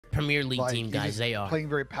Premier League Like, team he's guys. just They are. playing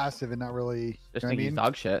very passive and not really. Just You know what I think he's mean?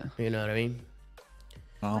 dog shit. You know what I mean?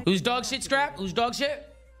 Oh. Who's dog shit, Scrap? Who's dog shit?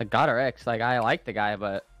 The Godrx, like I like the guy,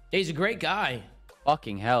 but He's a great guy.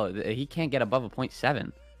 fucking hell, he can't get above a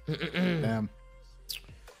 0.7. Damn.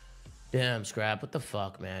 Damn, Scrap. What the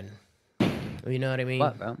fuck, man? You know what I mean?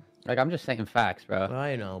 What, bro? Like I'm just saying facts, bro.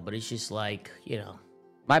 I know, but it's just like, you know.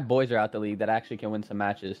 My boys are out the league that actually can win some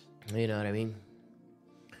matches. You know what I mean?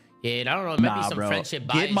 Yeah, I don't know. It might be some bro. friendship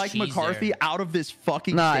bias. Get Mike cheese McCarthy there. out of this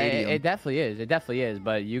fucking No, stadium. it definitely is. It definitely is.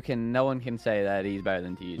 But no one can say that he's better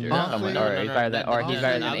than TJ. No, Honestly, no, or no, he's no, better than, or he's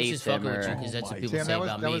better than I was just fucking with you because that's what people Sam, say that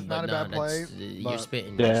about was me. not But a bad no, play, you're but-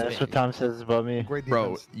 spitting. Yeah, You're that's what spitting. Tom says about me. Great Bro,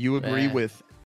 defense. you agree Yeah. with